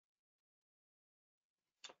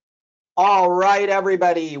All right,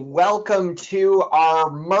 everybody, welcome to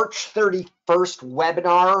our March 31st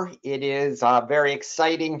webinar. It is very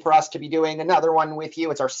exciting for us to be doing another one with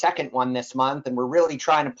you. It's our second one this month, and we're really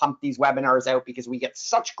trying to pump these webinars out because we get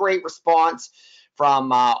such great response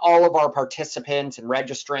from all of our participants and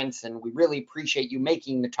registrants, and we really appreciate you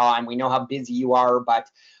making the time. We know how busy you are,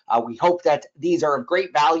 but we hope that these are of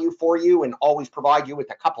great value for you and always provide you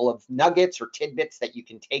with a couple of nuggets or tidbits that you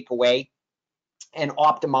can take away and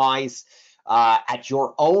optimize at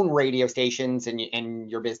your own radio stations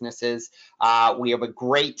and your businesses. We have a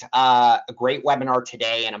great webinar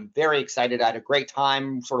today, and I'm very excited. I had a great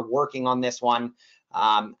time sort of working on this one,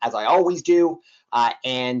 as I always do.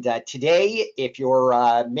 Today, if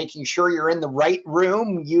you're making sure you're in the right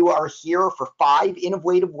room, you are here for 5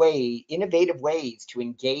 innovative ways to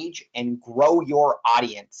engage and grow your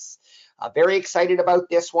audience. Very excited about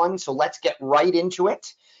this one, so let's get right into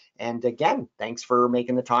it. And again, thanks for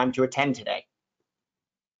making the time to attend today.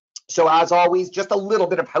 So as always, just a little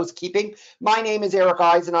bit of housekeeping. My name is Eric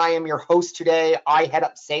Eisen. I am your host today. I head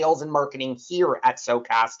up sales and marketing here at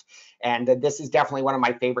SoCast. And this is definitely one of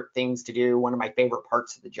my favorite things to do, one of my favorite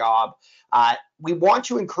parts of the job. We want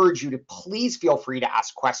to encourage you to please feel free to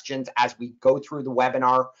ask questions as we go through the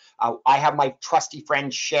webinar. I have my trusty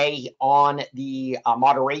friend Shay on the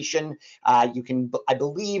moderation. You can, I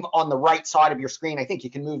believe, on the right side of your screen, I think you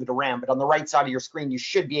can move it around, but on the right side of your screen, you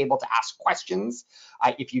should be able to ask questions.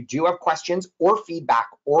 If you do have questions or feedback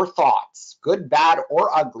or thoughts, good, bad, or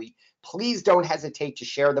ugly, please don't hesitate to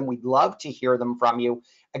share them. We'd love to hear them from you.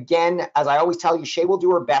 Again, as I always tell you, Shay will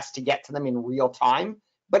do her best to get to them in real time.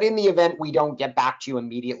 But in the event we don't get back to you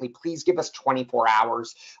immediately, please give us 24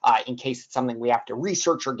 hours in case it's something we have to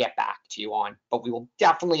research or get back to you on. But we will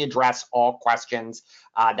definitely address all questions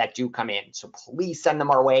that do come in. So please send them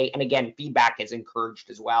our way. And again, feedback is encouraged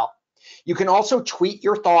as well. You can also tweet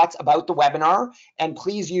your thoughts about the webinar, and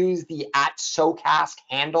please use the @SoCast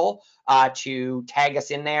handle to tag us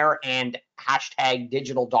in there and hashtag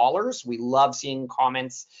digital dollars. We love seeing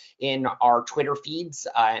comments in our Twitter feeds,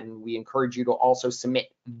 and we encourage you to also submit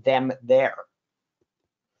them there.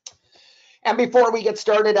 And before we get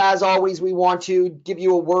started, as always, we want to give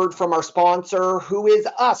you a word from our sponsor, who is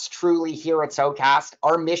us truly here at SoCast.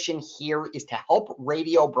 Our mission here is to help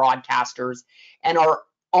radio broadcasters, and our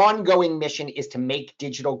ongoing mission is to make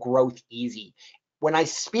digital growth easy. When I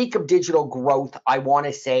speak of digital growth, I want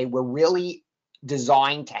to say we're really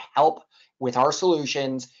designed to help with our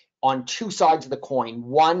solutions on 2 sides of the coin.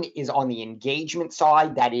 One is on the engagement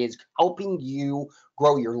side, that is helping you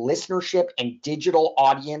grow your listenership and digital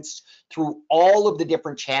audience through all of the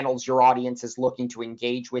different channels your audience is looking to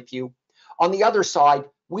engage with you. On the other side,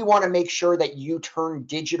 we want to make sure that you turn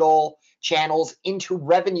digital channels into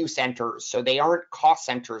revenue centers so they aren't cost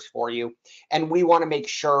centers for you. And we want to make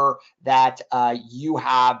sure that you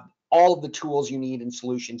have all of the tools you need and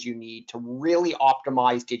solutions you need to really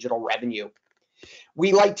optimize digital revenue.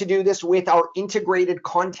 We like to do this with our integrated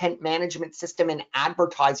content management system and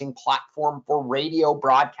advertising platform for radio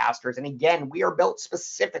broadcasters. And again, we are built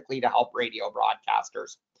specifically to help radio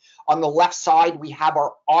broadcasters. On the left side, we have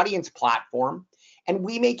our audience platform, and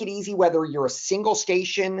we make it easy whether you're a single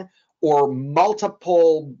station or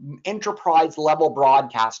multiple enterprise level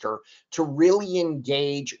broadcaster to really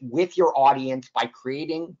engage with your audience by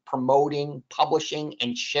creating, promoting, publishing,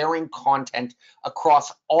 and sharing content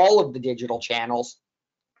across all of the digital channels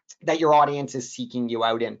that your audience is seeking you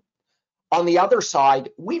out in. On the other side,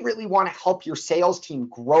 we really want to help your sales team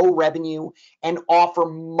grow revenue and offer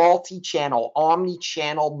multi-channel,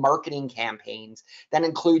 omni-channel marketing campaigns that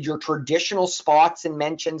include your traditional spots and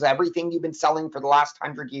mentions, everything you've been selling for the last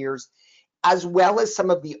 100 years, as well as some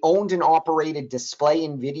of the owned and operated display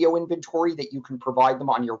and video inventory that you can provide them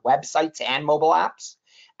on your websites and mobile apps,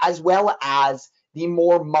 as well as the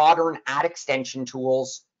more modern ad extension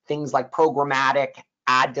tools, things like programmatic,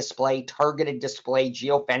 ad display, targeted display,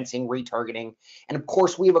 geofencing, retargeting. And of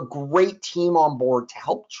course, we have a great team on board to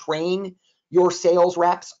help train your sales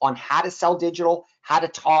reps on how to sell digital, how to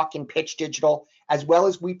talk and pitch digital, as well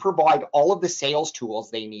as we provide all of the sales tools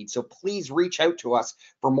they need. So please reach out to us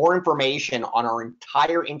for more information on our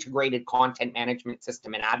entire integrated content management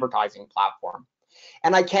system and advertising platform.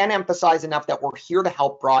 And I can't emphasize enough that we're here to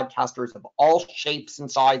help broadcasters of all shapes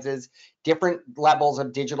and sizes, different levels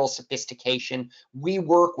of digital sophistication. We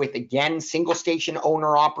work with, again, single station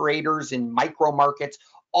owner operators in micro markets,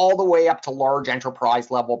 all the way up to large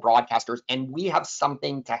enterprise level broadcasters. And we have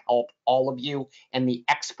something to help all of you and the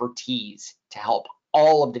expertise to help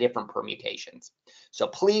all of the different permutations. So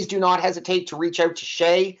please do not hesitate to reach out to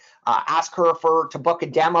Shay, ask her to book a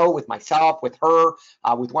demo with myself, with her,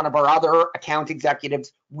 with one of our other account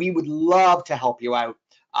executives. We would love to help you out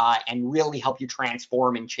and really help you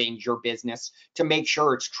transform and change your business to make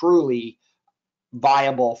sure it's truly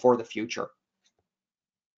viable for the future.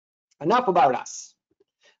 Enough about us.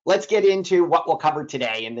 Let's get into what we'll cover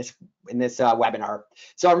today in this webinar.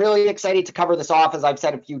 So I'm really excited to cover this off, as I've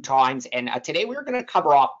said a few times. And today we're going to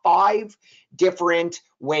cover off 5 different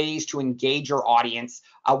ways to engage your audience.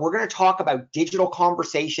 We're going to talk about digital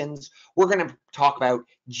conversations. We're going to talk about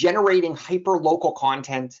generating hyper-local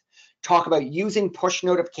content, talk about using push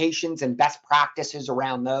notifications and best practices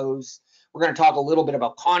around those. We're going to talk a little bit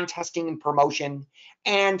about contesting and promotion.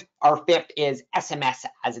 And our 5th is SMS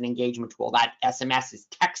as an engagement tool. That SMS is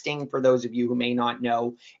texting, for those of you who may not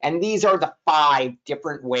know. And these are the 5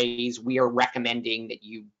 different ways we are recommending that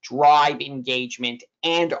you drive engagement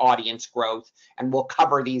and audience growth. And we'll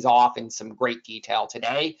cover these off in some great detail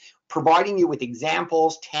today, providing you with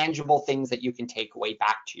examples, tangible things that you can take away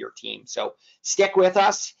back to your team. So stick with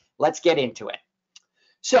us. Let's get into it.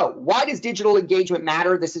 So why does digital engagement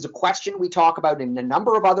matter? This is a question we talk about in a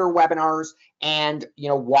number of other webinars. And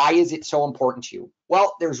why is it so important to you?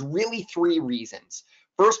 Well, there's really 3 reasons.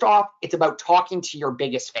 First off, it's about talking to your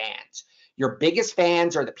biggest fans. Your biggest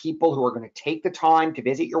fans are the people who are going to take the time to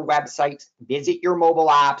visit your websites, visit your mobile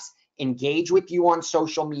apps, engage with you on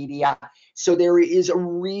social media. So there is a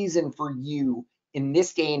reason for you in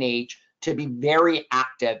this day and age to be very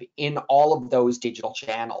active in all of those digital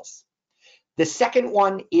channels. The second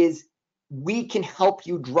one is we can help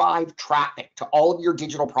you drive traffic to all of your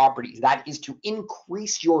digital properties. That is to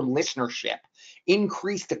increase your listenership,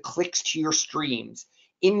 increase the clicks to your streams,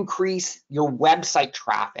 increase your website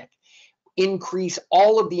traffic, increase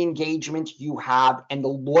all of the engagement you have and the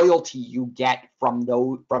loyalty you get from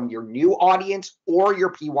your new audience or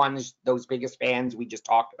your P1s, those biggest fans we just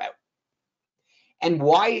talked about. And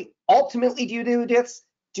why ultimately do you do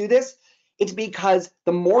this? It's because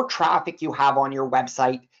the more traffic you have on your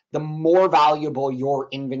website, the more valuable your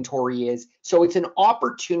inventory is. So it's an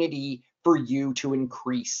opportunity for you to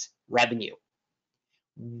increase revenue.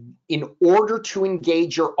 In order to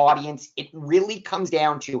engage your audience, it really comes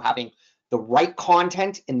down to having the right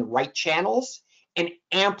content in the right channels and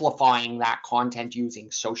amplifying that content using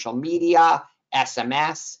social media,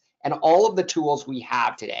 SMS, and all of the tools we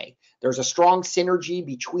have today. There's a strong synergy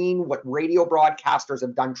between what radio broadcasters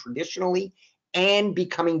have done traditionally and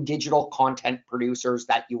becoming digital content producers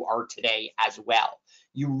that you are today as well.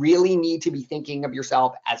 You really need to be thinking of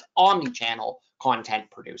yourself as omni-channel content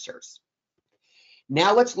producers.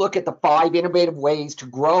 Now let's look at the 5 innovative ways to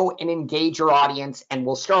grow and engage your audience. And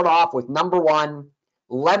we'll start off with number 1,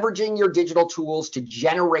 leveraging your digital tools to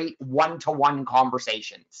generate one-to-one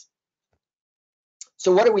conversations.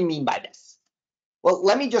 So what do we mean by this? Well,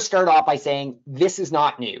 let me just start off by saying this is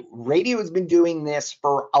not new. Radio has been doing this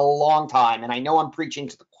for a long time, and I know I'm preaching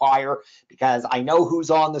to the choir because I know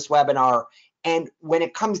who's on this webinar. And when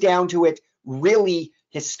it comes down to it, really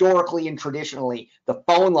historically and traditionally, the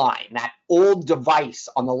phone line, that old device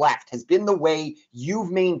on the left, has been the way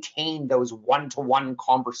you've maintained those one-to-one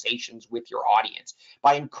conversations with your audience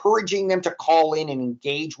by encouraging them to call in and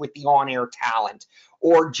engage with the on-air talent,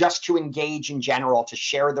 or just to engage in general, to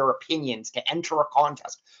share their opinions, to enter a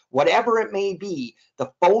contest, whatever it may be.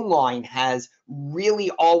 The phone line has really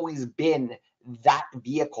always been that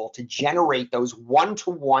vehicle to generate those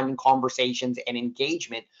one-to-one conversations and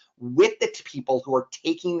engagement with the people who are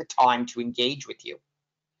taking the time to engage with you.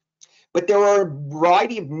 But there are a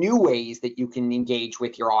variety of new ways that you can engage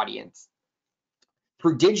with your audience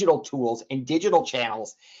through digital tools and digital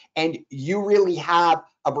channels. And you really have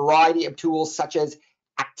a variety of tools such as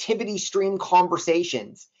activity stream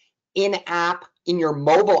conversations, in-app, in your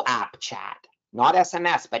mobile app chat, not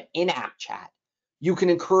SMS, but in-app chat. You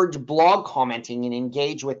can encourage blog commenting and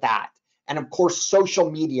engage with that. And of course,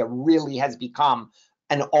 social media really has become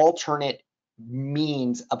an alternate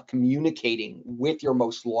means of communicating with your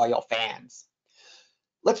most loyal fans.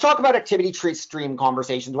 Let's talk about activity stream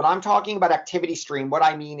conversations. When I'm talking about activity stream, what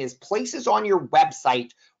I mean is places on your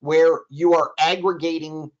website where you are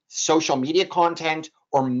aggregating social media content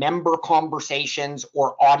or member conversations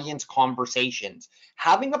or audience conversations.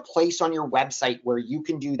 Having a place on your website where you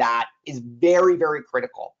can do that is very, very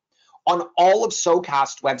critical. On all of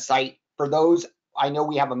SoCast website, for those, I know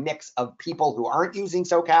we have a mix of people who aren't using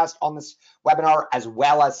SoCast on this webinar, as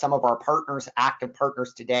well as some of our partners, active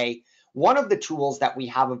partners today. One of the tools that we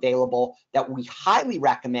have available that we highly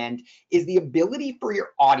recommend is the ability for your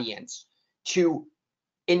audience to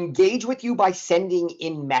engage with you by sending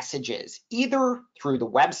in messages, either through the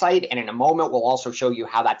website, and in a moment we'll also show you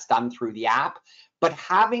how that's done through the app, but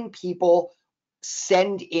having people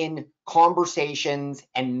send in conversations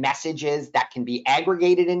and messages that can be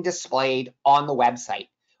aggregated and displayed on the website.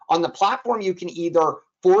 On the platform, you can either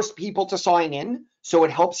force people to sign in, so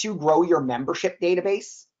it helps you grow your membership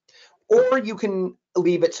database, or you can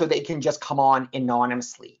leave it so they can just come on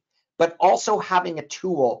anonymously. But also having a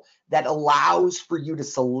tool that allows for you to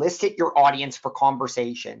solicit your audience for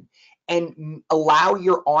conversation and allow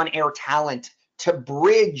your on-air talent to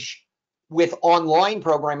bridge with online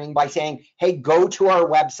programming by saying, hey, go to our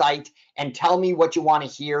website and tell me what you want to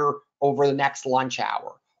hear over the next lunch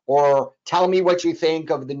hour, or tell me what you think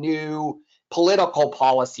of the new political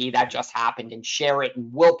policy that just happened and share it,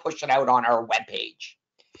 and we'll push it out on our webpage.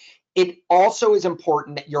 It also is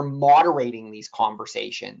important that you're moderating these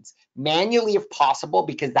conversations manually if possible,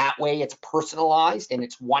 because that way it's personalized and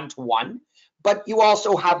it's one-to-one. But you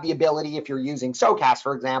also have the ability, if you're using SoCast,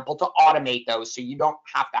 for example, to automate those, so you don't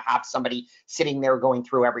have to have somebody sitting there going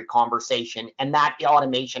through every conversation. And that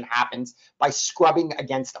automation happens by scrubbing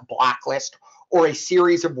against a blacklist or a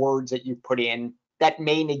series of words that you put in that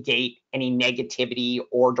may negate any negativity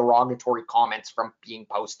or derogatory comments from being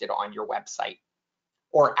posted on your website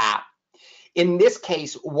or app. In this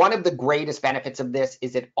case, one of the greatest benefits of this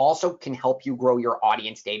is it also can help you grow your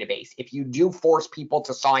audience database. If you do force people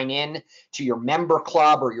to sign in to your member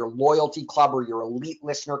club or your loyalty club or your elite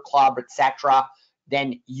listener club, etc.,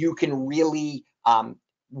 then you can really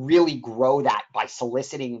grow that by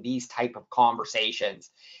soliciting these type of conversations.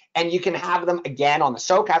 And you can have them again on the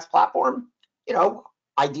SoCast platform,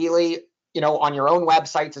 ideally, on your own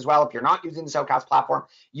websites as well. If you're not using the SoCast platform,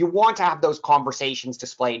 you want to have those conversations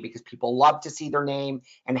displayed because people love to see their name,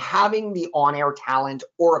 and having the on-air talent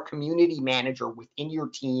or a community manager within your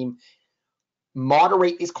team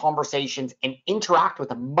moderate these conversations and interact with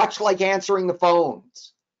them, much like answering the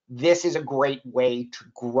phones. This is a great way to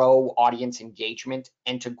grow audience engagement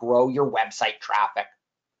and to grow your website traffic.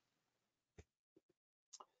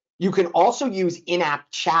 You can also use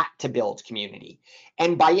in-app chat to build community.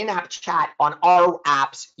 And by in-app chat on our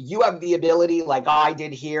apps, you have the ability, like I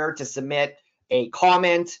did here, to submit a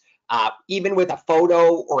comment, even with a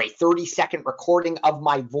photo or a 30-second recording of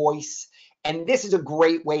my voice. And this is a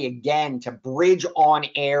great way, again, to bridge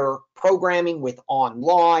on-air programming with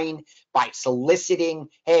online by soliciting,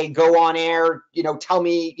 hey, go on air, tell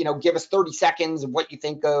me, give us 30 seconds of what you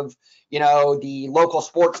think of, the local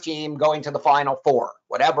sports team going to the Final Four,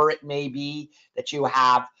 whatever it may be that you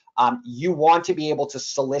have. You want to be able to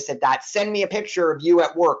solicit that. Send me a picture of you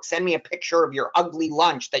at work. Send me a picture of your ugly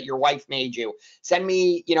lunch that your wife made you. Send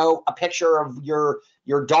me, a picture of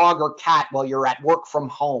your dog or cat while you're at work from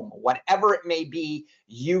home. Whatever it may be,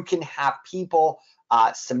 you can have people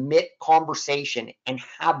submit conversation and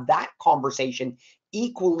have that conversation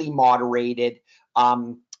equally moderated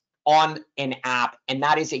on an app. And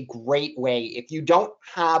that is a great way. If you don't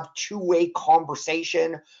have two-way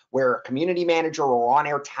conversation where a community manager or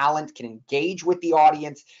on-air talent can engage with the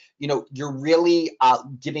audience, you're really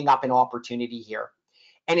giving up an opportunity here.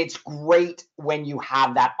 And it's great when you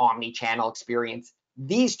have that omni-channel experience.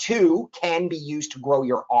 These two can be used to grow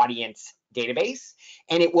your audience database,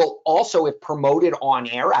 and it will also, if promoted on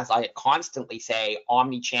air, as I constantly say,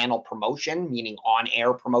 omni-channel promotion, meaning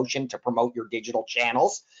on-air promotion to promote your digital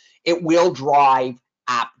channels, it will drive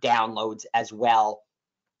app downloads as well,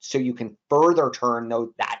 so you can further turn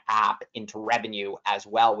that app into revenue as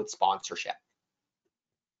well with sponsorship.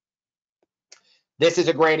 This is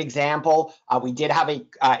a great example. We did have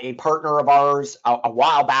a partner of ours a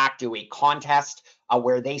while back do a contest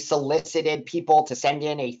where they solicited people to send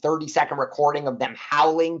in a 30-second recording of them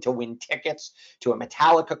howling to win tickets to a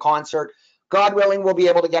Metallica concert. God willing, we'll be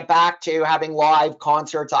able to get back to having live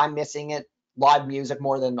concerts. I'm missing it. Live music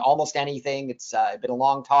more than almost anything. It's been a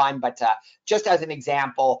long time, but just as an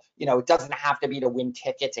example, it doesn't have to be to win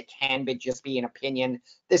tickets. It can just be an opinion.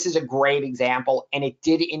 This is a great example, and it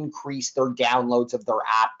did increase their downloads of their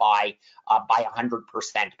app by 100%,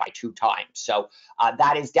 by 2 times. So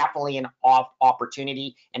that is definitely an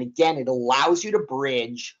opportunity. And again, it allows you to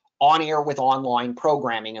bridge on air with online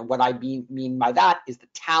programming. And what I mean by that is the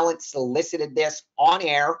talent solicited this on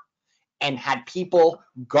air and had people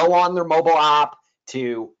go on their mobile app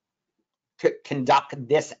to conduct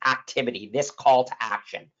this activity, this call to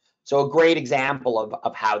action. So a great example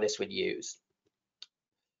of how this would use.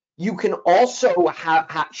 You can also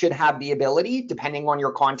should have the ability, depending on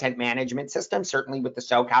your content management system, certainly with the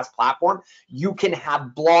SoCast platform, you can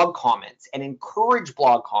have blog comments and encourage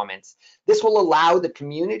blog comments. This will allow the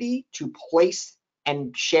community to place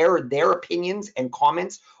and share their opinions and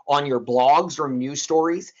comments on your blogs or news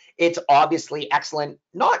stories. It's obviously excellent,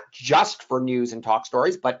 not just for news and talk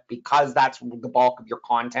stories, but because that's the bulk of your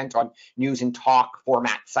content on news and talk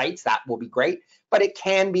format sites, that will be great. But it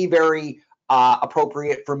can be very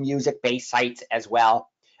appropriate for music-based sites as well.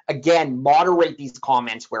 Again, moderate these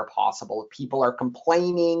comments where possible. If people are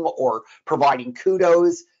complaining or providing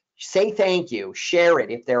kudos, say thank you, share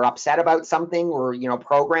it. If they're upset about something or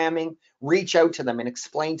programming, reach out to them and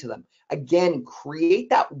explain to them. Again, create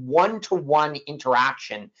that one-to-one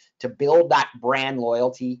interaction to build that brand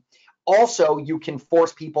loyalty. Also, you can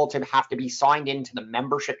force people to have to be signed into the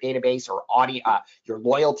membership database or your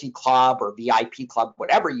loyalty club or VIP club,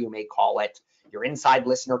 whatever you may call it, your inside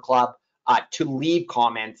listener club, to leave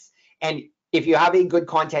comments. And if you have a good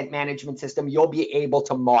content management system, you'll be able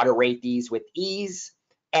to moderate these with ease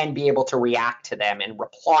and be able to react to them and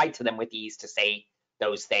reply to them with ease to say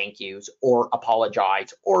those thank yous or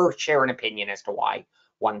apologize or share an opinion as to why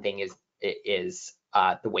one thing is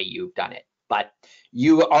the way you've done it. But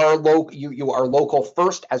you are local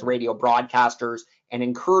first as radio broadcasters, and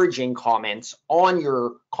encouraging comments on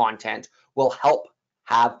your content will help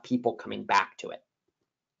have people coming back to it.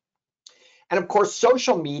 And of course,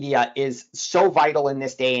 social media is so vital in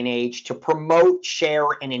this day and age to promote, share,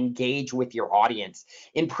 and engage with your audience.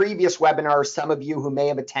 In previous webinars, some of you who may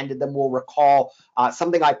have attended them will recall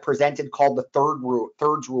something I presented called the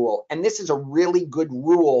thirds rule. And this is a really good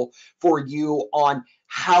rule for you on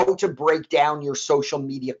how to break down your social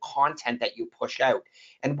media content that you push out.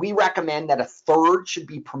 And we recommend that a third should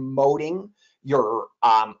be promoting your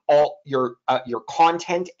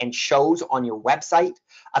content and shows on your website.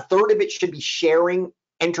 A third of it should be sharing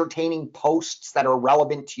entertaining posts that are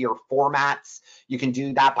relevant to your formats. You can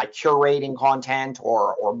do that by curating content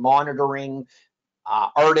or monitoring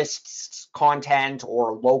artists' content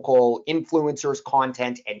or local influencers'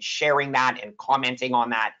 content and sharing that and commenting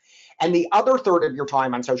on that. And the other third of your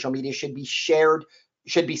time on social media should be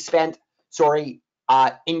spent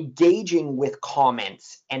engaging with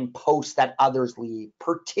comments and posts that others leave,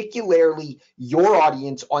 particularly your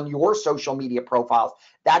audience on your social media profiles.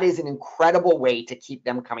 That is an incredible way to keep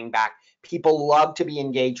them coming back. People love to be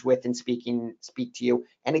engaged with and speak to you.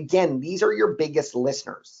 And again, these are your biggest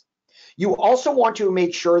listeners. You also want to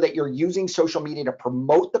make sure that you're using social media to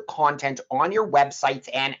promote the content on your websites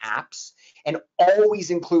and apps, and always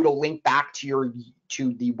include a link back to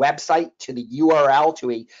the website, to the URL,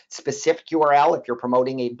 to a specific URL if you're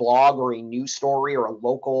promoting a blog or a news story or a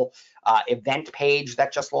local event page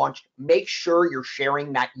that just launched. Make sure you're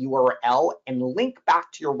sharing that URL and link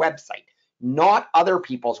back to your website, not other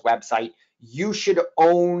people's website. You should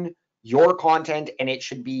own your content, and it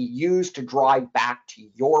should be used to drive back to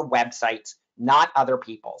your websites, not other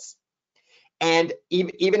people's. And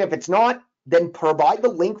even if it's not, then provide the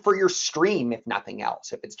link for your stream, if nothing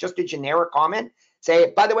else. If it's just a generic comment,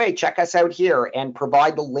 say, by the way, check us out here, and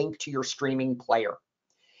provide the link to your streaming player.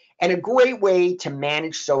 And a great way to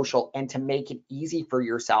manage social and to make it easy for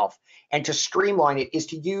yourself and to streamline it is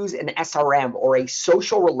to use an SRM, or a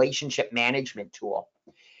social relationship management tool.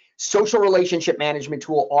 Social relationship management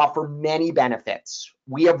tool offer many benefits.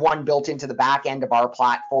 We have one built into the back end of our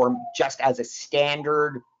platform just as a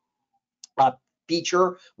standard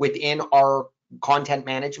feature within our content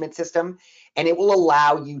management system, and it will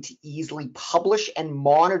allow you to easily publish and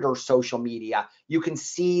monitor social media. You can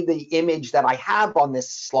see the image that I have on this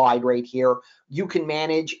slide right here. You can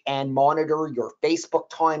manage and monitor your Facebook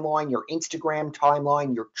timeline, your Instagram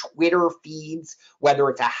timeline, your Twitter feeds, whether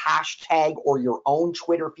it's a hashtag or your own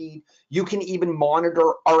Twitter feed. You can even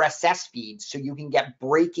monitor RSS feeds so you can get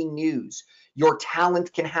breaking news. Your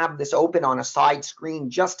talent can have this open on a side screen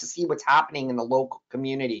just to see what's happening in the local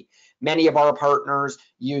community. Many of our partners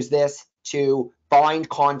use this to find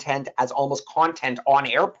content as almost content on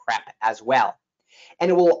air prep as well.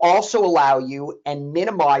 And it will also allow you and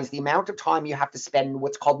minimize the amount of time you have to spend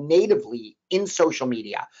what's called natively in social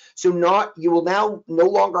media. So you will now no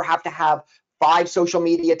longer have to have 5 social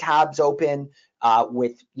media tabs open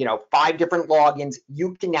with 5 different logins.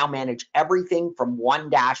 You can now manage everything from one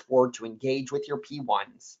dashboard to engage with your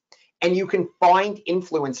P1s. And you can find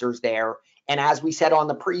influencers there. And as we said on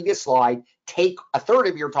the previous slide, take a third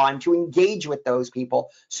of your time to engage with those people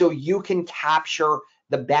so you can capture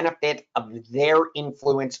the benefit of their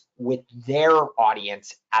influence with their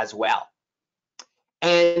audience as well.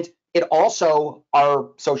 And it also,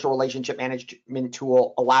 our social relationship management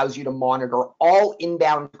tool allows you to monitor all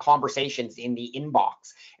inbound conversations in the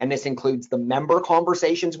inbox. And this includes the member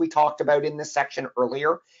conversations we talked about in this section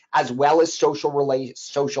earlier, as well as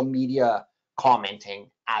social media commenting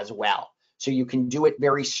as well. So you can do it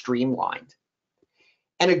very streamlined.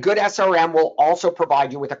 And a good SRM will also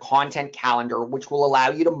provide you with a content calendar, which will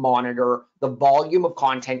allow you to monitor the volume of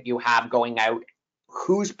content you have going out,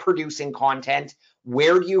 who's producing content,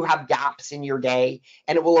 where do you have gaps in your day,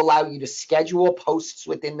 and it will allow you to schedule posts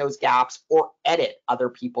within those gaps or edit other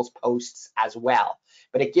people's posts as well.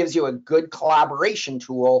 But it gives you a good collaboration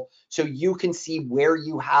tool so you can see where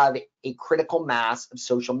you have a critical mass of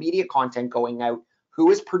social media content going out,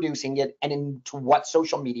 who is producing it, and into what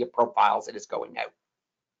social media profiles it is going out.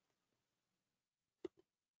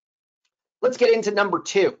 Let's get into number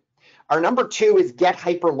 2. Our number 2 is get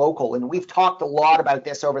hyperlocal, and we've talked a lot about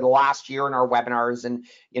this over the last year in our webinars. And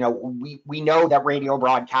we know that radio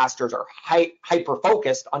broadcasters are hyper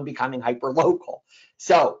focused on becoming hyperlocal.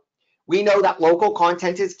 So we know that local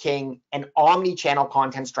content is king, and omni-channel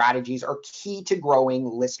content strategies are key to growing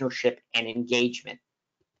listenership and engagement.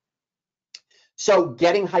 So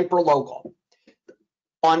getting hyperlocal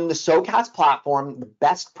on the SOCAST platform, the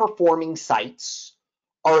best performing sites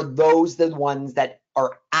are the ones that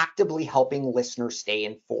are actively helping listeners stay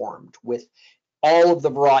informed with all of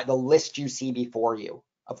the list you see before you.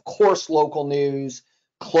 Of course, local news,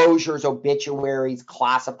 closures, obituaries,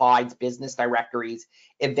 classifieds, business directories,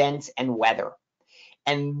 events, and weather.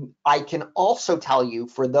 And I can also tell you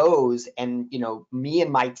for those, and me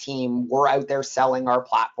and my team, we're out there selling our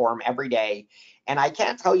platform every day. And I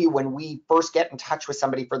can't tell you, when we first get in touch with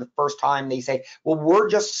somebody for the first time, they say, well, we're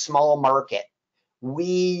just small market.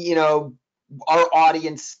 Our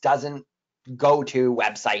audience doesn't go to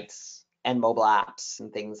websites and mobile apps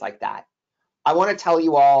and things like that. I want to tell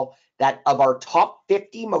you all that of our top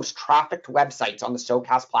 50 most trafficked websites on the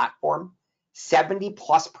SOCAST platform,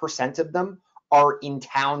 70+% of them are in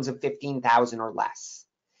towns of 15,000 or less,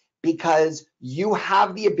 because you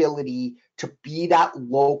have the ability to be that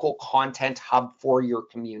local content hub for your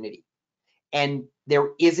community, and there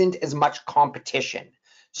isn't as much competition.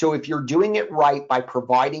 So if you're doing it right by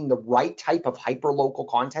providing the right type of hyperlocal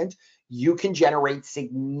content, you can generate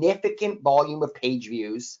significant volume of page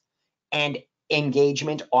views and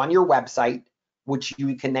engagement on your website, which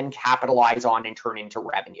you can then capitalize on and turn into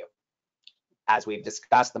revenue. As we've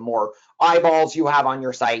discussed, the more eyeballs you have on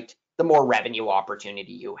your site, the more revenue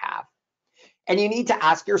opportunity you have. And you need to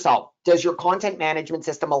ask yourself, does your content management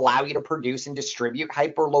system allow you to produce and distribute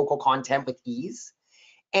hyperlocal content with ease?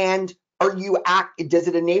 And does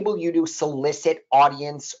it enable you to solicit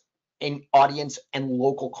audience and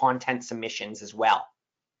local content submissions as well?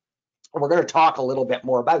 We're going to talk a little bit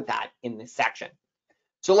more about that in this section.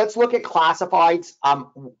 So let's look at classifieds.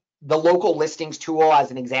 The local listings tool,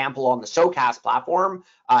 as an example, on the SOCAST platform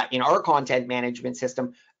in our content management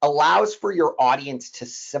system, allows for your audience to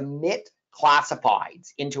submit classifieds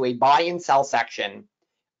into a buy and sell section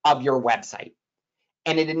of your website.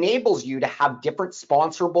 And it enables you to have different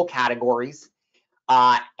sponsorable categories.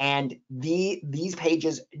 And these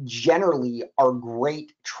pages generally are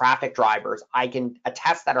great traffic drivers. I can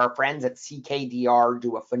attest that our friends at CKDR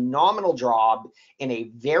do a phenomenal job in a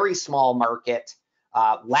very small market,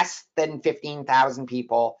 less than 15,000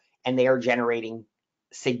 people, and they are generating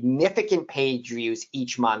significant page views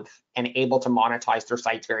each month and able to monetize their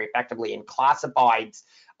sites very effectively. And classifieds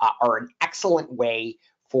are an excellent way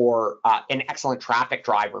for an excellent traffic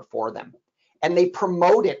driver for them. And they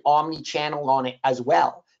promote it omni-channel on it as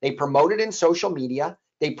well. They promote it in social media,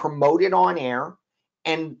 they promote it on air,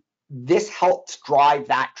 and this helps drive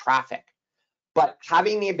that traffic. But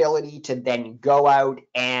having the ability to then go out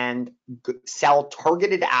and sell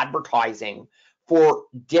targeted advertising for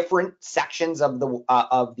different sections of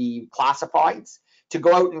the classifieds, to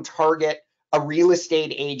go out and target a real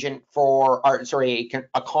estate agent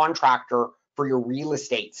a contractor for your real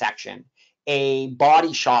estate section, a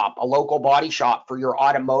body shop, a local body shop for your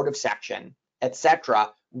automotive section,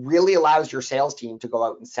 etc., really allows your sales team to go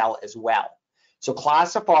out and sell as well. So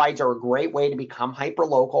classifieds are a great way to become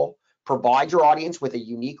hyperlocal, provide your audience with a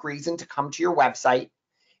unique reason to come to your website.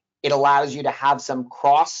 It allows you to have some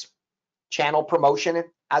cross-channel promotion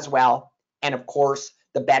as well. And of course,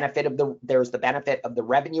 there's the benefit of the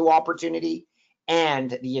revenue opportunity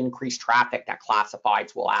and the increased traffic that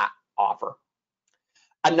classifieds will offer.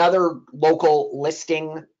 Another local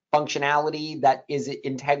listing functionality that is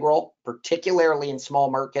integral, particularly in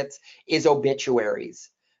small markets, is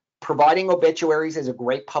obituaries. Providing obituaries is a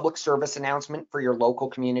great public service announcement for your local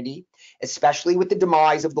community, especially with the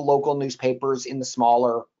demise of the local newspapers in the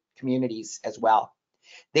smaller communities as well.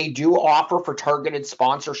 They do offer for targeted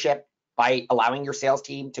sponsorship by allowing your sales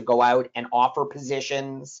team to go out and offer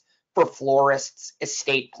positions for florists,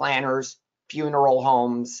 estate planners, funeral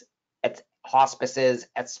homes, hospices,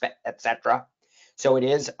 etc. So it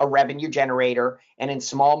is a revenue generator. And in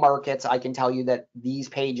small markets, I can tell you that these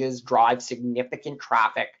pages drive significant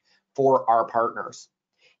traffic for our partners.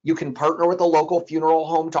 You can partner with a local funeral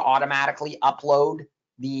home to automatically upload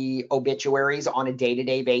the obituaries on a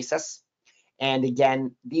day-to-day basis. And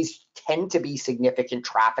again, these tend to be significant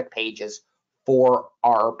traffic pages for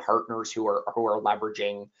our partners who are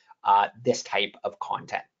leveraging this type of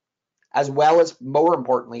content, as well as, more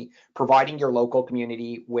importantly, providing your local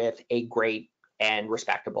community with a great and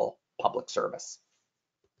respectable public service.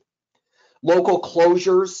 Local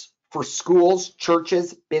closures for schools,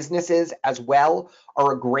 churches, businesses as well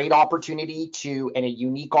are a great opportunity to, and a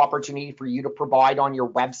unique opportunity for you to provide on your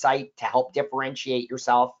website to help differentiate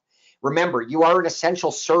yourself. Remember, you are an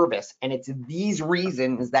essential service, and it's these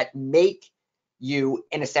reasons that make you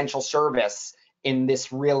an essential service in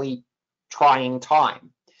this really trying time.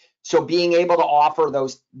 So being able to offer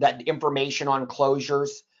that information on closures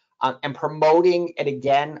and promoting it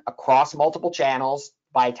again across multiple channels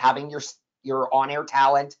by having your on-air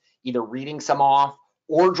talent either reading some off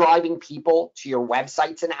or driving people to your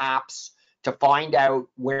websites and apps to find out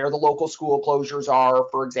where the local school closures are,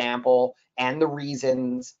 for example, and the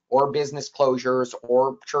reasons, or business closures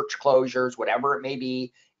or church closures, whatever it may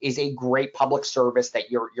be, is a great public service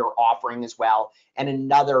that you're offering as well, and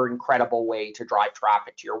another incredible way to drive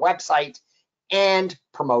traffic to your website and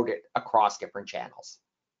promote it across different channels.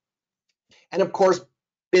 And of course,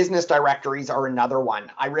 business directories are another one.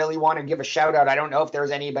 I really want to give a shout out. I don't know if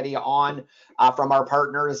there's anybody on from our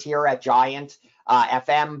partners here at Giant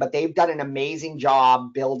FM, but they've done an amazing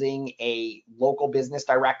job building a local business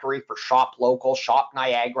directory for Shop Local, Shop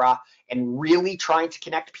Niagara, and really trying to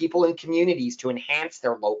connect people in communities to enhance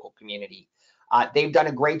their local community. They've done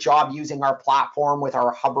a great job using our platform with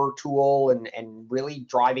our Hover tool and really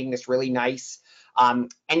driving this really nice. And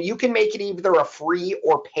you can make it either a free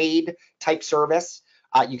or paid type service.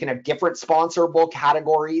 You can have different sponsorable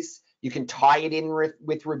categories. You can tie it in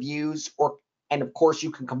with reviews, and of course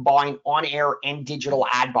you can combine on-air and digital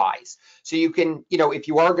ad buys. So you can, if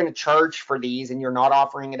you are going to charge for these and you're not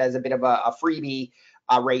offering it as a bit of a freebie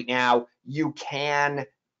right now, you can,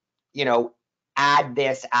 add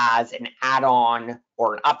this as an add-on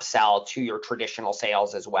or an upsell to your traditional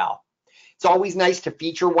sales as well. It's always nice to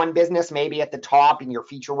feature one business maybe at the top in your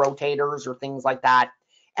feature rotators or things like that.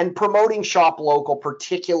 And promoting Shop Local,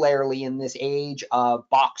 particularly in this age of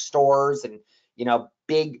box stores and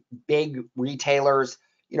big retailers,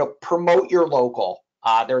 promote your local.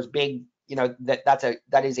 There's big,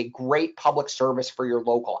 that is a great public service for your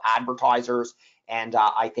local advertisers, and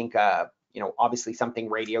I think obviously something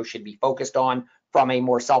radio should be focused on from a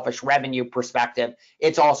more selfish revenue perspective.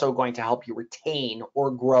 It's also going to help you retain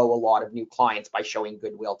or grow a lot of new clients by showing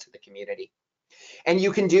goodwill to the community. And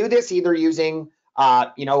you can do this either using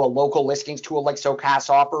a local listings tool like SoCast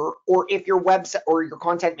Offer, or if your website or your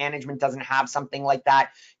content management doesn't have something like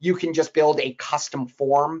that, you can just build a custom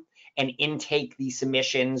form and intake the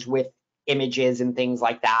submissions with images and things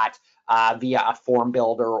like that via a form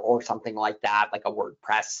builder or something like that, like a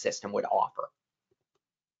WordPress system would offer.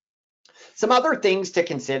 Some other things to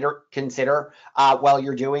consider while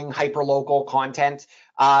you're doing hyperlocal content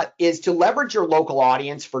is to leverage your local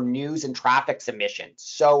audience for news and traffic submissions.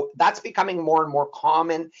 So that's becoming more and more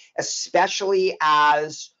common, especially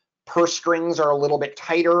as purse strings are a little bit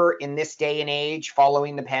tighter in this day and age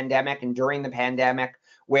following the pandemic and during the pandemic,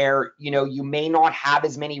 where you may not have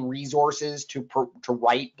as many resources to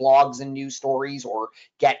write blogs and news stories or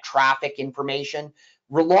get traffic information.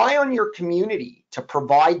 Rely on your community to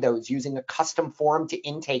provide those using a custom form to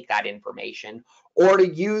intake that information, or to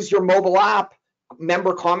use your mobile app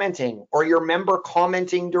member commenting, or your member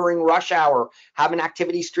commenting during rush hour. Have an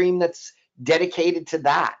activity stream that's dedicated to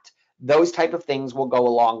that. Those type of things will go a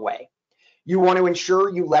long way. You want to ensure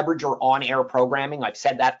you leverage your on-air programming. I've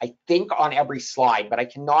said that, I think, on every slide, but I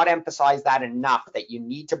cannot emphasize that enough, that you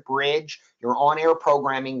need to bridge your on-air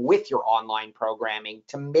programming with your online programming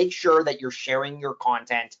to make sure that you're sharing your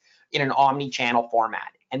content in an omni-channel format.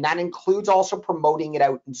 And that includes also promoting it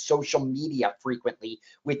out in social media frequently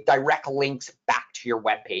with direct links back to your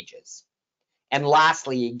web pages. And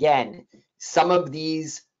lastly, again, some of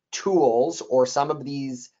these tools or some of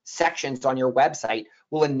these sections on your website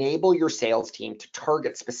will enable your sales team to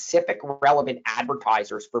target specific relevant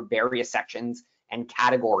advertisers for various sections and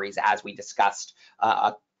categories, as we discussed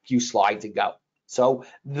a few slides ago. So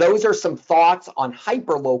those are some thoughts on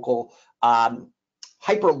hyperlocal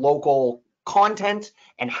content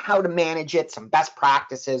and how to manage it, some best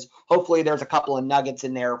practices. Hopefully there's a couple of nuggets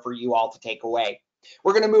in there for you all to take away.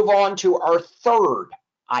 We're going to move on to our third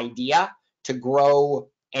idea to grow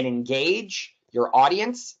and engage your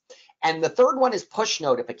audience. And the third one is push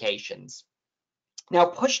notifications. Now,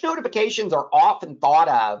 push notifications are often thought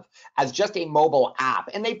of as just a mobile app,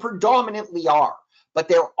 and they predominantly are. But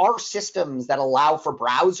there are systems that allow for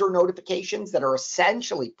browser notifications that are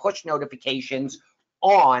essentially push notifications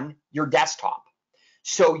on your desktop.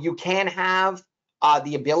 So you can have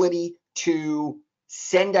the ability to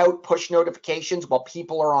send out push notifications while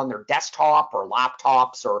people are on their desktop or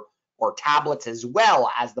laptops or tablets, as well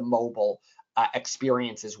as the mobile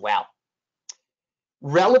experience as well.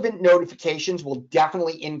 Relevant notifications will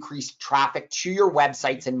definitely increase traffic to your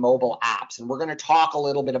websites and mobile apps. And we're going to talk a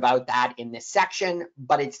little bit about that in this section,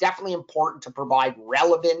 but it's definitely important to provide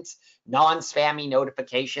relevant, non-spammy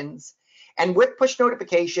notifications. And with push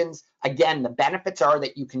notifications, again, the benefits are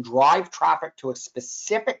that you can drive traffic to a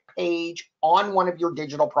specific page on one of your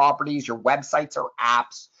digital properties, your websites or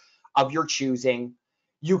apps of your choosing.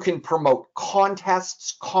 You can promote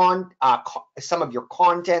contests, some of your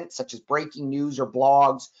content, such as breaking news or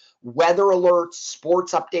blogs, weather alerts,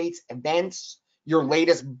 sports updates, events, your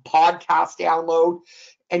latest podcast download,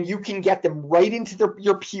 and you can get them right into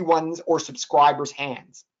your P1s or subscribers'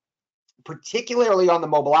 hands. Particularly on the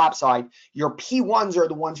mobile app side, your P1s are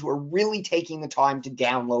the ones who are really taking the time to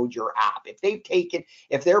download your app.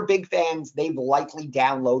 If they're big fans, they've likely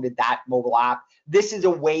downloaded that mobile app. This is a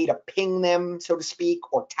way to ping them, so to speak,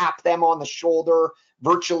 or tap them on the shoulder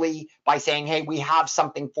virtually by saying, hey, we have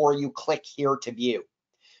something for you, click here to view.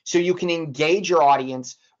 So you can engage your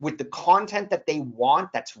audience with the content that they want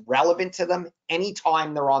that's relevant to them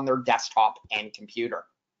anytime they're on their desktop and computer.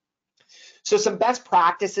 So some best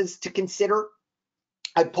practices to consider.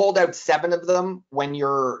 I pulled out 7 of them when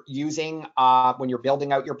you're building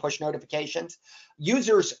out your push notifications.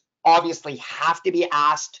 Users obviously have to be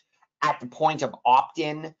asked at the point of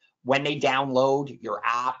opt-in when they download your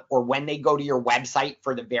app or when they go to your website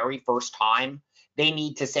for the very first time. They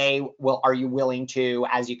need to say, well, are you willing to,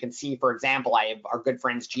 as you can see, for example, I have our good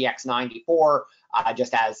friends GX94,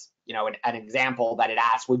 just as an example that it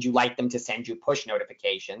asks, would you like them to send you push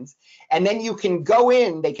notifications? And then you can go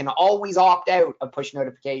in, they can always opt out of push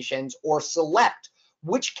notifications or select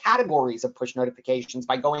which categories of push notifications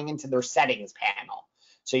by going into their settings panel.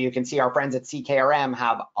 So you can see our friends at CKRM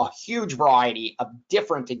have a huge variety of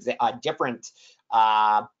different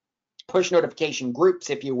push notification groups,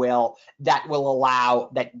 if you will, that will allow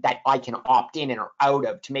that I can opt in and or out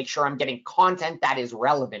of to make sure I'm getting content that is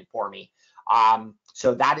relevant for me.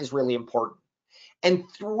 So that is really important. And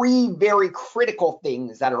 3 very critical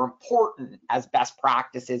things that are important as best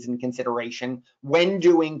practices and consideration when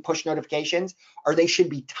doing push notifications are they should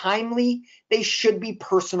be timely, they should be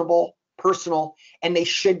personal, and they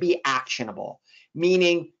should be actionable.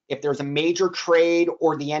 Meaning if there's a major trade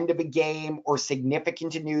or the end of a game or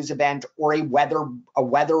significant news event or a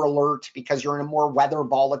weather alert because you're in a more weather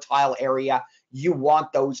volatile area, you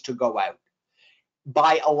want those to go out.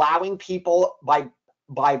 By allowing people, by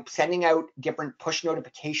sending out different push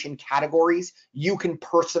notification categories, you can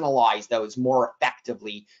personalize those more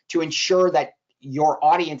effectively to ensure that your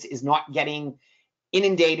audience is not getting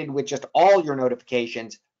inundated with just all your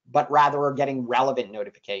notifications, but rather are getting relevant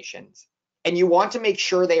notifications. And you want to make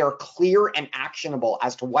sure they are clear and actionable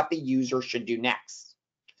as to what the user should do next.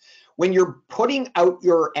 When you're putting out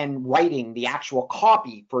and writing the actual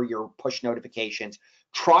copy for your push notifications,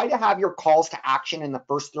 try to have your calls to action in the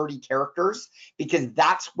first 30 characters because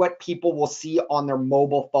that's what people will see on their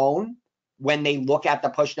mobile phone when they look at the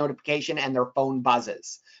push notification and their phone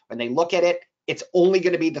buzzes. When they look at it, it's only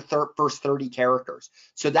going to be the first 30 characters.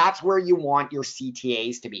 So that's where you want your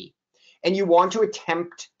CTAs to be. And you want to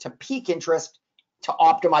attempt to pique interest to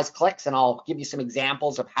optimize clicks. And I'll give you some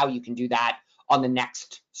examples of how you can do that on the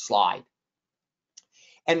next slide.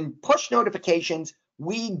 And push notifications,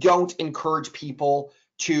 we don't encourage people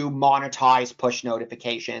to monetize push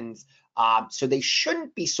notifications. So they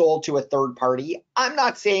shouldn't be sold to a third party. I'm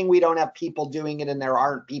not saying we don't have people doing it and there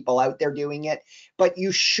aren't people out there doing it, but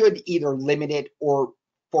you should either limit it or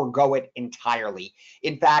forego it entirely.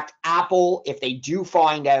 In fact, Apple, if they do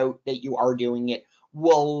find out that you are doing it,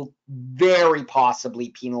 will very possibly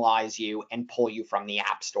penalize you and pull you from the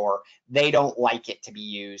App Store. They don't like it to be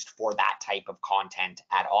used for that type of content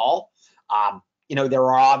at all. There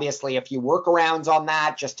are obviously a few workarounds on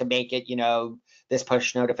that just to make it, this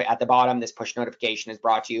push notification at the bottom, this push notification is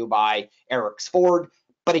brought to you by Eric's Ford.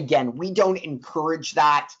 But again, we don't encourage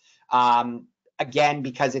that, again,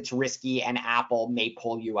 because it's risky and Apple may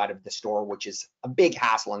pull you out of the store, which is a big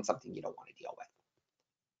hassle and something you don't want to deal with.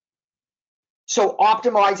 So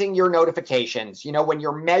optimizing your notifications, when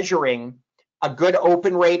you're measuring, a good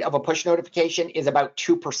open rate of a push notification is about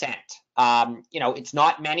 2%. It's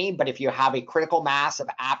not many, but if you have a critical mass of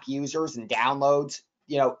app users and downloads,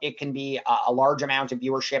 it can be a large amount of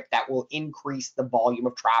viewership that will increase the volume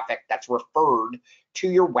of traffic that's referred to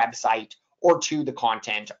your website or to the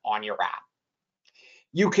content on your app.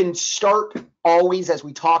 You can start always, as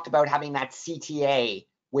we talked about, having that CTA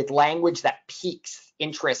with language that piques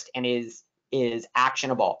interest and is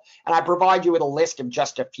actionable. And I provide you with a list of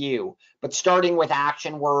just a few, but starting with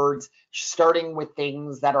action words, starting with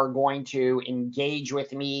things that are going to engage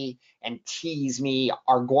with me and tease me,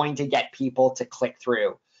 are going to get people to click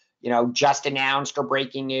through. Just announced or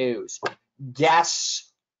breaking news. Guess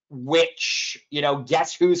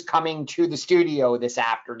who's coming to the studio this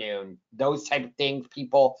afternoon. Those type of things,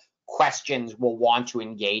 questions will want to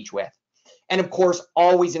engage with. And of course,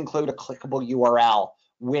 always include a clickable URL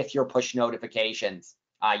with your push notifications.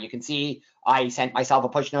 You can see I sent myself a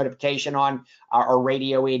push notification on our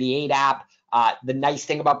Radio 88 app. The nice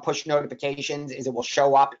thing about push notifications is it will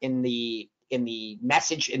show up in the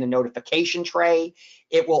message, in the notification tray.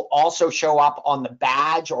 It will also show up on the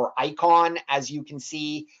badge or icon, as you can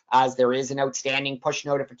see, as there is an outstanding push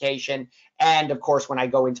notification. And of course, when I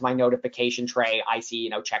go into my notification tray, I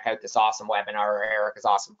see, check out this awesome webinar, or Erica's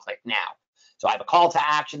awesome, click now. So I have a call to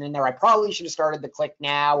action in there. I probably should have started the click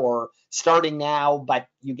now or starting now, but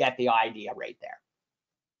you get the idea right there.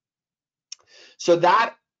 So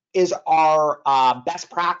that is our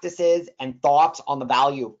best practices and thoughts on the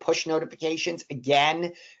value of push notifications.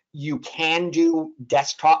 Again, you can do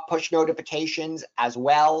desktop push notifications as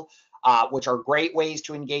well, which are great ways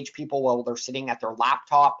to engage people while they're sitting at their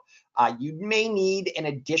laptop. You may need an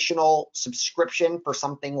additional subscription for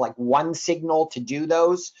something like OneSignal to do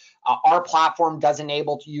those. Our platform does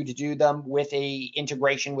enable you to do them with a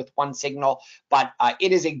integration with OneSignal, but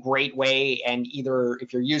it is a great way. And either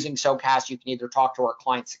if you're using SoCast, you can either talk to our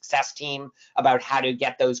client success team about how to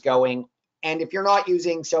get those going. And if you're not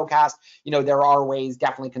using SoCast, there are ways.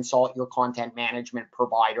 Definitely consult your content management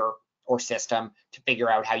provider or system to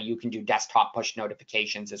figure out how you can do desktop push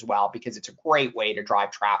notifications as well, because it's a great way to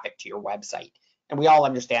drive traffic to your website. And we all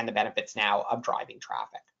understand the benefits now of driving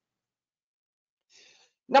traffic.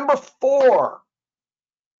 Number 4,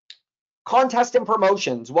 contest and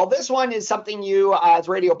promotions. Well, this one is something you as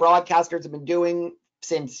radio broadcasters have been doing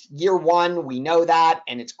since year 1. We know that,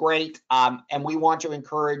 and it's great. And we want to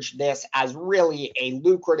encourage this as really a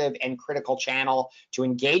lucrative and critical channel to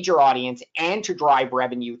engage your audience and to drive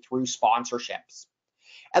revenue through sponsorships.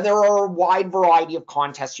 And there are a wide variety of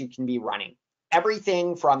contests you can be running.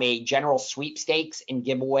 Everything from a general sweepstakes and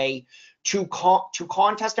giveaway to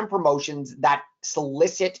contest and promotions that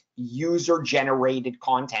solicit user-generated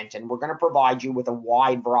content. And we're going to provide you with a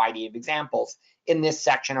wide variety of examples in this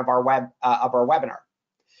section of our webinar.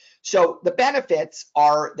 So the benefits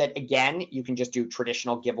are that, again, you can just do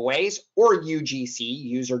traditional giveaways or UGC,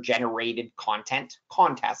 user-generated content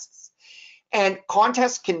contests. And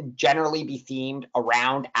contests can generally be themed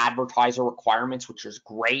around advertiser requirements, which is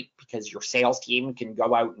great because your sales team can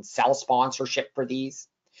go out and sell sponsorship for these.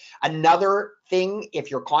 Another thing,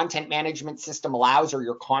 if your content management system allows or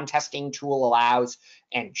your contesting tool allows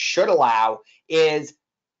and should allow, is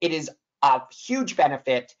it is a huge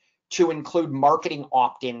benefit to include marketing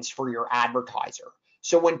opt-ins for your advertiser.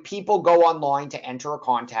 So when people go online to enter a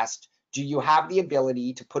contest, do you have the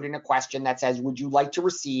ability to put in a question that says, would you like to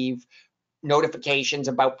receive notifications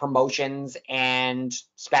about promotions and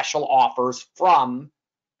special offers from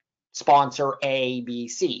sponsor A, B,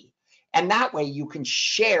 C? And that way you can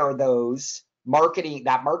share that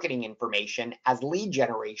marketing information as lead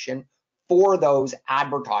generation for those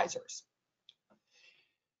advertisers.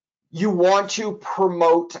 You want to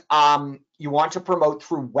promote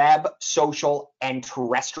through web, social, and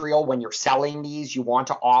terrestrial when you're selling these. You want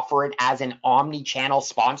to offer it as an omni-channel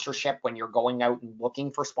sponsorship when you're going out and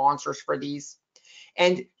looking for sponsors for these.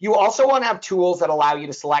 And you also want to have tools that allow you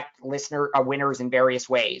to select winners in various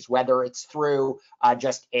ways, whether it's through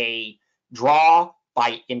just a draw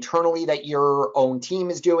by internally that your own team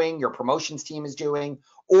is doing, your promotions team is doing,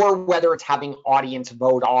 or whether it's having audience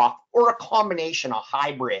vote off, or a combination, a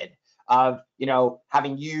hybrid of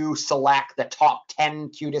having you select the top 10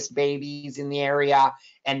 cutest babies in the area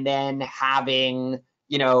and then having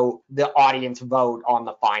the audience vote on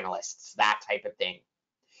the finalists, that type of thing.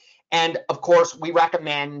 And of course, we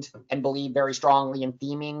recommend and believe very strongly in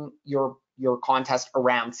theming your contest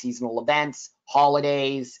around seasonal events,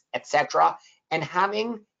 holidays, etc., and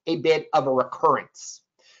having a bit of a recurrence.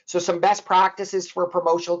 So some best practices for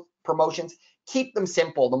promotions: keep them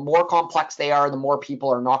simple. The more complex they are, the more people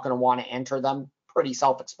are not going to want to enter them. Pretty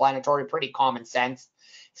self-explanatory, pretty common sense.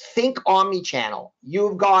 Think omni-channel.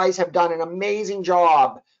 You guys have done an amazing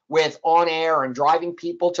job with on air and driving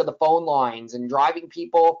people to the phone lines and driving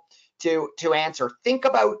people to answer. Think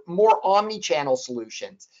about more omni-channel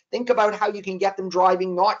solutions. Think about how you can get them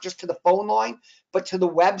driving not just to the phone line, but to the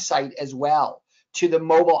website as well, to the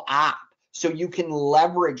mobile app, so you can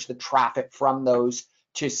leverage the traffic from those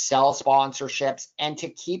to sell sponsorships and to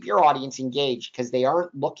keep your audience engaged, because they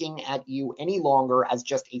aren't looking at you any longer as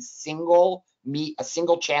just a single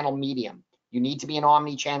channel medium. You need to be an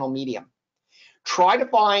omni-channel medium. Try to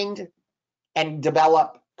find and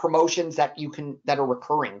develop promotions that are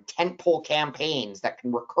recurring, tentpole campaigns that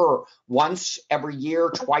can recur once every year,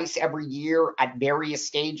 twice every year at various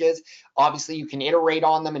stages. Obviously, you can iterate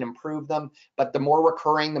on them and improve them, but the more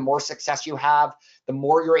recurring, the more success you have, the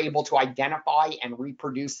more you're able to identify and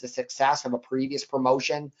reproduce the success of a previous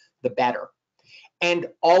promotion, the better. And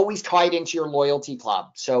always tie it into your loyalty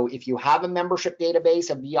club. So if you have a membership database,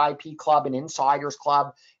 a VIP club, an insiders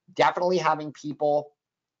club, definitely having people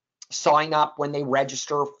sign up when they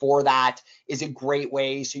register for that is a great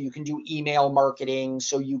way. So you can do email marketing,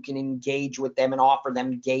 so you can engage with them and offer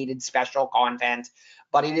them gated special content.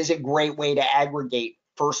 But it is a great way to aggregate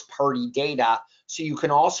first party data, so you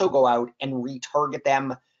can also go out and retarget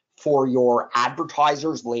them for your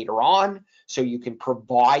advertisers later on, so you can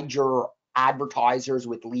provide your advertisers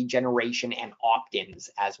with lead generation and opt-ins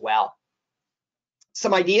as well.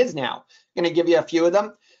 Some ideas now. I'm going to give you a few of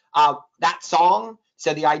them. That song.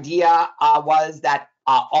 So the idea was that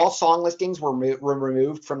all song listings were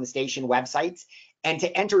removed from the station websites, and to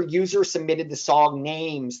enter, users submitted the song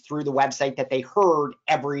names through the website that they heard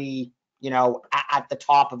every, at the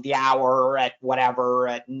top of the hour, or at whatever,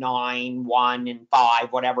 at 9, 1, and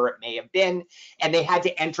 5, whatever it may have been, and they had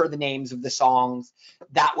to enter the names of the songs.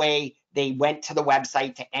 That way, they went to the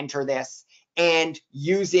website to enter this, and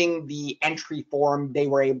using the entry form,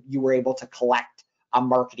 you were able to collect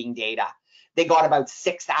marketing data. They got about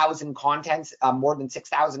 6,000 contents, more than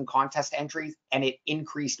 6,000 contest entries, and it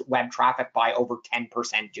increased web traffic by over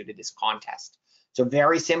 10% due to this contest. So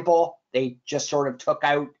very simple. They just sort of took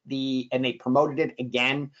out and they promoted it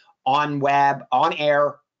again on web, on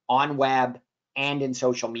air, on web, and in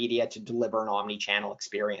social media to deliver an omni-channel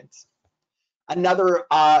experience. Another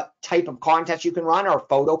type of contest you can run are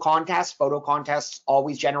photo contests. Photo contests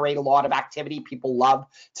always generate a lot of activity. People love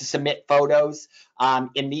to submit photos.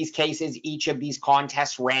 In these cases, each of these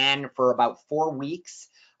contests ran for about 4 weeks.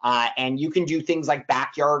 And you can do things like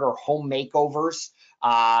backyard or home makeovers.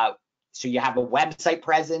 So you have a website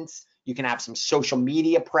presence. You can have some social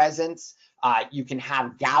media presence. You can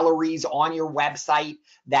have galleries on your website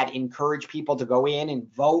that encourage people to go in and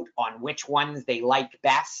vote on which ones they like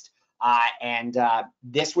best.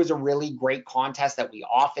 This was a really great contest that we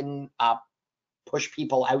often push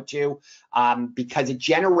people out to because it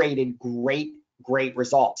generated great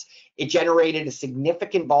results. It generated a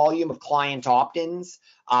significant volume of client opt-ins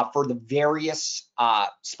for the various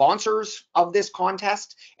sponsors of this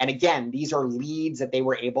contest. And again, these are leads that they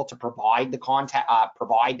were able to provide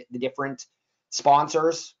provide the different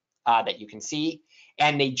sponsors that you can see.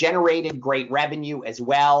 And they generated great revenue as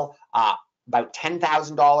well. About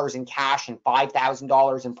 $10,000 in cash and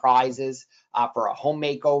 $5,000 in prizes for a home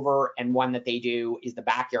makeover, and one that they do is the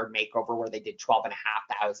backyard makeover, where they did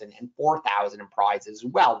 $12,500 and $4,000 in prizes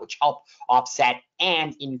as well, which helped offset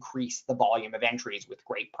and increase the volume of entries with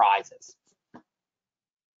great prizes.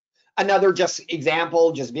 Another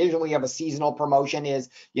example visually of a seasonal promotion is,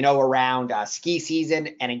 around ski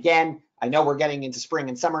season. And again, I know we're getting into spring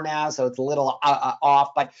and summer now, so it's a little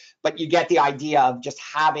off, but you get the idea of just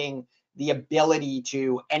having the ability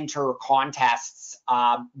to enter contests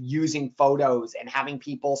using photos and having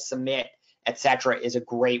people submit, etc., is a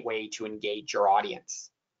great way to engage your audience.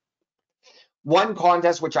 One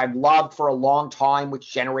contest which I've loved for a long time,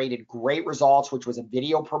 which generated great results, which was a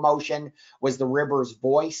video promotion, was the Rivers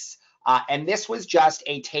Voice. And this was just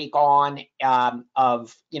a take on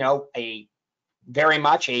of, very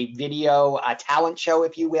much a video talent show,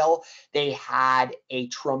 if you will. They had a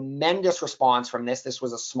tremendous response from this. This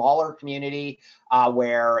was a smaller community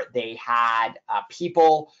where they had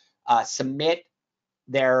people submit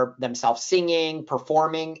themselves singing,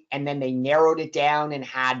 performing, and then they narrowed it down and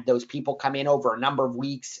had those people come in over a number of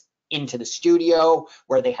weeks into the studio,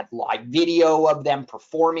 where they had live video of them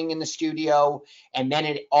performing in the studio. And then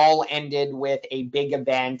it all ended with a big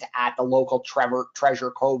event at the local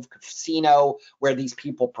Treasure Cove Casino, where these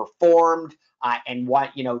people performed and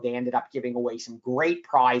they ended up giving away some great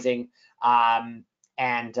prizing. Somebody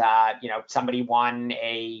won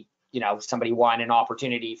an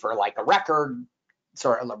opportunity for like a record,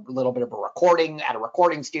 sort of a little bit of a recording at a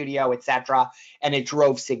recording studio, etc. And it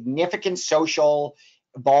drove significant social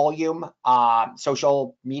volume,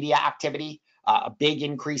 social media activity, a big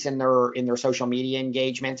increase in their social media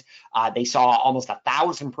engagement. They saw almost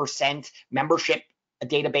 1,000% membership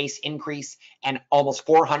database increase and almost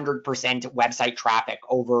 400% website traffic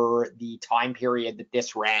over the time period that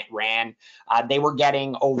this ran. They were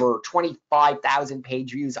getting over 25,000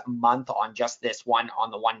 page views a month on just this one, on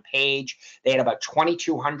the one page. They had about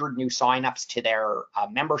 2,200 new signups to their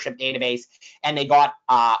membership database, and they got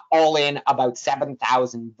all in about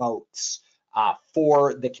 7,000 votes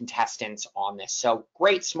for the contestants on this. So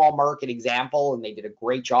great small market example, and they did a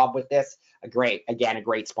great job with this. A great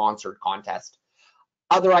sponsored contest.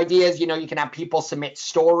 Other ideas, you can have people submit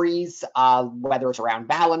stories, whether it's around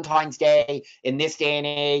Valentine's Day. In this day and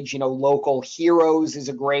age, local heroes is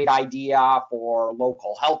a great idea for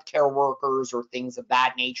local healthcare workers or things of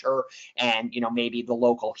that nature. And, maybe the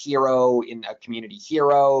local hero in a community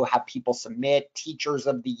hero, have people submit. Teachers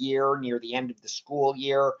of the year near the end of the school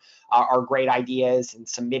year are great ideas, and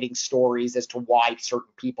submitting stories as to why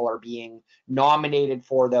certain people are being nominated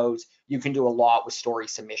for those. You can do a lot with story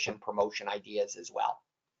submission promotion ideas as well.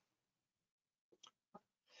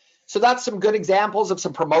 So that's some good examples of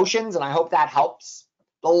some promotions, and I hope that helps.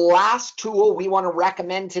 The last tool we want to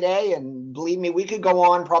recommend today, and believe me, we could go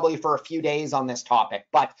on probably for a few days on this topic,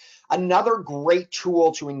 but another great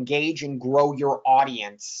tool to engage and grow your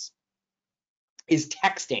audience is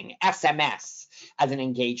texting, SMS, as an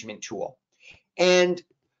engagement tool. And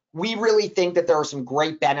we really think that there are some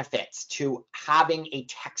great benefits to having a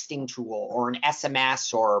texting tool or an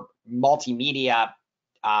SMS or multimedia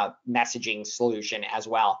messaging solution as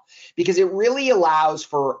well, because it really allows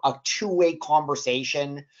for a two-way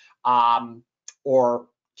conversation or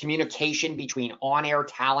communication between on-air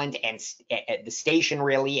talent and the station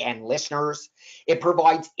really and listeners. It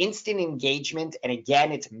provides instant engagement, and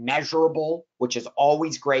again, it's measurable, which is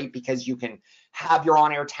always great because you can have your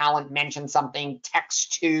on-air talent mention something,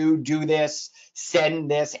 text to, do this, send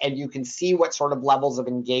this, and you can see what sort of levels of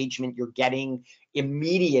engagement you're getting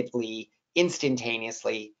immediately,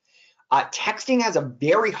 instantaneously. Texting has a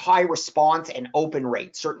very high response and open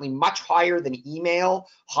rate, certainly much higher than email,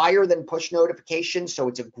 higher than push notifications. So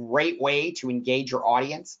it's a great way to engage your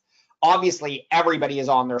audience. Obviously, everybody is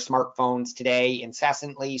on their smartphones today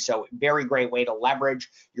incessantly, so very great way to leverage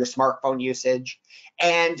your smartphone usage.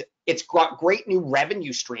 And it's got great new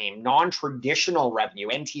revenue stream, non-traditional revenue,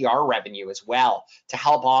 NTR revenue as well, to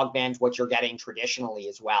help augment what you're getting traditionally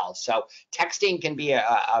as well. So texting can be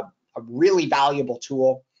a really valuable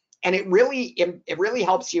tool. And it really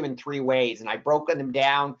helps you in three ways. And I've broken them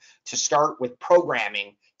down to start with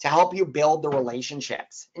programming to help you build the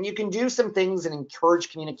relationships. And you can do some things and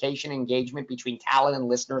encourage communication and engagement between talent and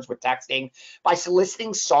listeners with texting by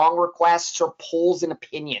soliciting song requests or polls and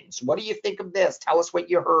opinions. What do you think of this? Tell us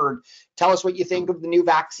what you heard. Tell us what you think of the new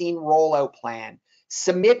vaccine rollout plan.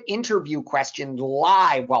 Submit interview questions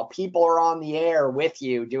live while people are on the air with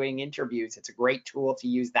you doing interviews. It's a great tool to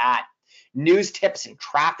use that. News tips and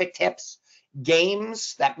traffic tips,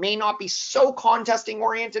 games that may not be so contesting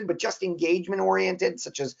oriented, but just engagement oriented,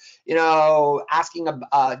 such as, asking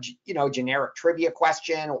a generic trivia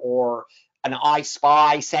question or an I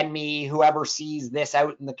Spy, send me whoever sees this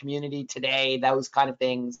out in the community today, those kind of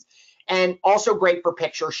things. And also great for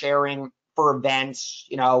picture sharing for events,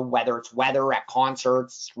 whether it's weather at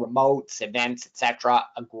concerts, remotes, events, etc.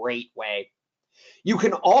 A great way. You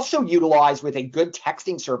can also utilize with a good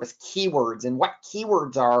texting service keywords, and what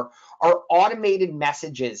keywords are automated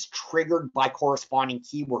messages triggered by corresponding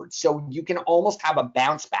keywords. So you can almost have a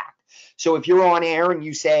bounce back. So if you're on air and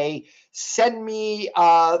you say, send me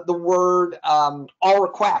the word all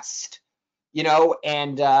request,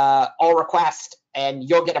 and all request, and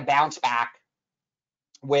you'll get a bounce back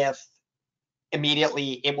with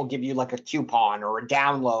immediately it will give you like a coupon or a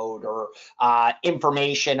download or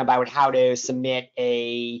information about how to submit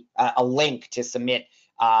a link to submit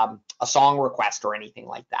a song request or anything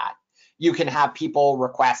like that. You can have people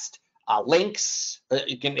request links.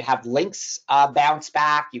 You can have links bounce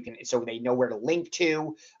back. So they know where to link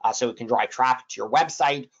to, so it can drive traffic to your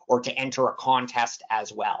website or to enter a contest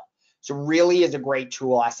as well. So really is a great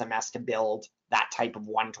tool, SMS, to build that type of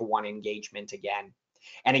one-to-one engagement again.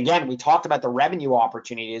 And again, we talked about the revenue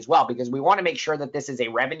opportunity as well, because we want to make sure that this is a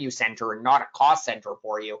revenue center and not a cost center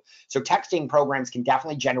for you. So texting programs can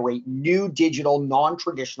definitely generate new digital,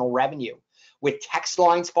 non-traditional revenue with text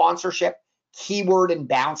line sponsorship, keyword and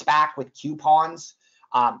bounce back with coupons,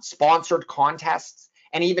 sponsored contests,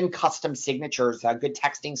 and even custom signatures. A good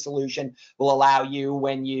texting solution will allow you,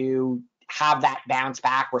 when you have that bounce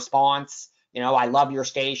back response, I love your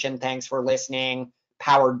station, thanks for listening,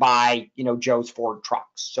 powered by, Joe's Ford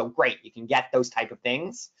trucks. So great, you can get those type of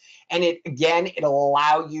things. And it'll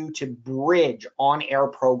allow you to bridge on-air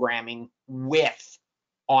programming with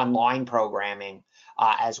online programming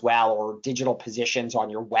as well, or digital positions on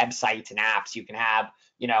your websites and apps. You can have,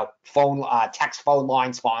 text phone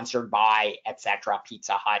line sponsored by, etc.,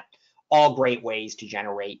 Pizza Hut. All great ways to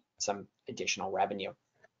generate some additional revenue.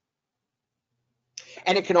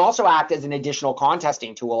 And it can also act as an additional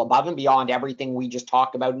contesting tool above and beyond everything we just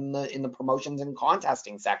talked about in the promotions and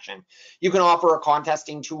contesting section. You can offer a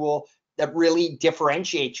contesting tool that really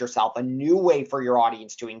differentiates yourself, a new way for your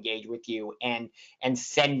audience to engage with you and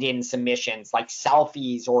send in submissions like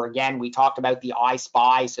selfies, or again, we talked about the I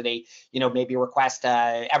Spy, so they, maybe request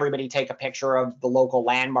everybody take a picture of the local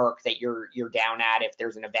landmark that you're down at if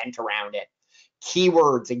there's an event around it.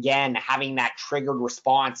 Keywords, again, having that triggered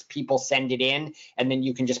response, people send it in, and then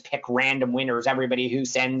you can just pick random winners. Everybody who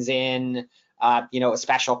sends in a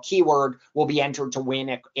special keyword will be entered to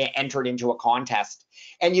win, entered into a contest.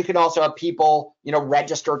 And you can also have people,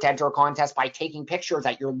 register to enter a contest by taking pictures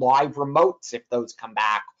at your live remotes if those come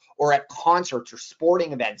back, or at concerts or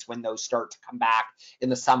sporting events when those start to come back in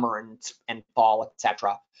the summer and fall,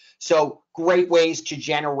 etc. So great ways to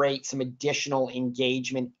generate some additional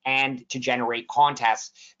engagement and to generate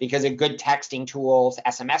contests, because a good texting tool,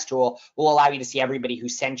 SMS tool, will allow you to see everybody who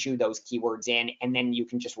sent you those keywords in, and then you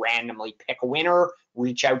can just randomly pick a winner,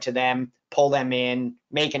 reach out to them, pull them in,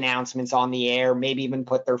 make announcements on the air, maybe even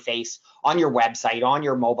put their face on your website, on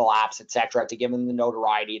your mobile apps, etc., to give them the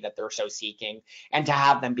notoriety that they're so seeking, and to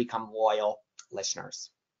have them become loyal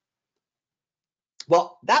listeners.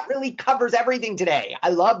 Well, that really covers everything today. I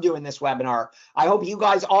love doing this webinar. I hope you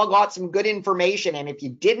guys all got some good information. And if you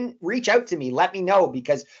didn't, reach out to me, let me know,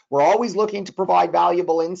 because we're always looking to provide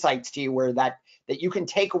valuable insights to you where that you can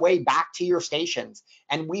take away back to your stations.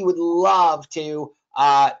 And we would love to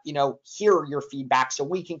hear your feedback so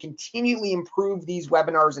we can continually improve these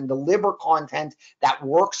webinars and deliver content that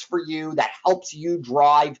works for you, that helps you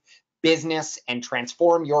drive business and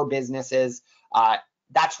transform your businesses.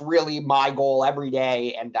 That's really my goal every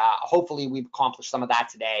day, and hopefully we've accomplished some of that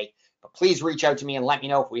today. But please reach out to me and let me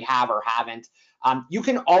know if we have or haven't. You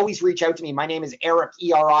can always reach out to me. My name is Eric,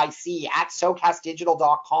 ERIC, at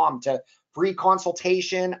socastdigital.com to free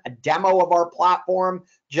consultation, a demo of our platform,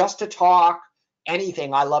 just to talk,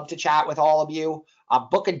 anything. I love to chat with all of you.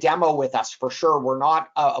 Book a demo with us for sure. We're not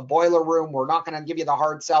a boiler room. We're not going to give you the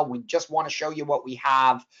hard sell. We just want to show you what we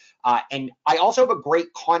have. And I also have a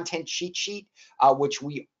great content cheat sheet, which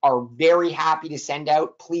we are very happy to send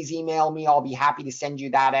out. Please email me. I'll be happy to send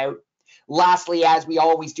you that out. Lastly, as we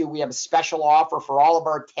always do, we have a special offer for all of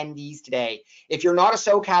our attendees today. If you're not a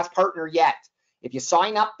SoCast partner yet, if you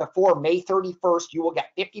sign up before May 31st, you will get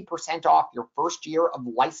 50% off your first year of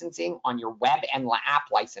licensing on your web and app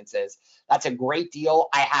licenses. That's a great deal.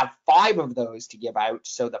 I have 5 of those to give out.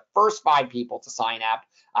 So the first 5 people to sign up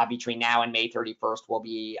between now and May 31st will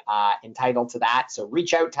be entitled to that. So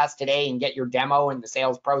reach out to us today and get your demo and the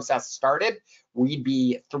sales process started. We'd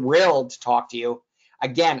be thrilled to talk to you.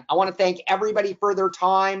 Again, I want to thank everybody for their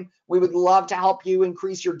time. We would love to help you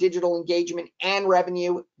increase your digital engagement and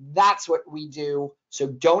revenue. That's what we do. So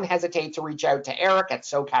don't hesitate to reach out to Eric at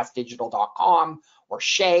socastdigital.com or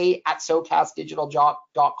Shay at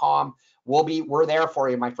socastdigital.com. We're there for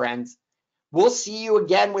you, my friends. We'll see you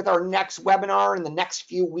again with our next webinar in the next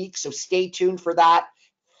few weeks, so stay tuned for that.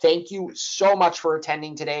 Thank you so much for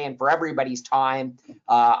attending today and for everybody's time.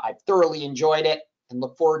 I've thoroughly enjoyed it and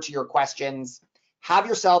look forward to your questions. Have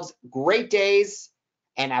yourselves great days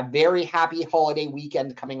and a very happy holiday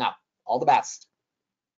weekend coming up. All the best.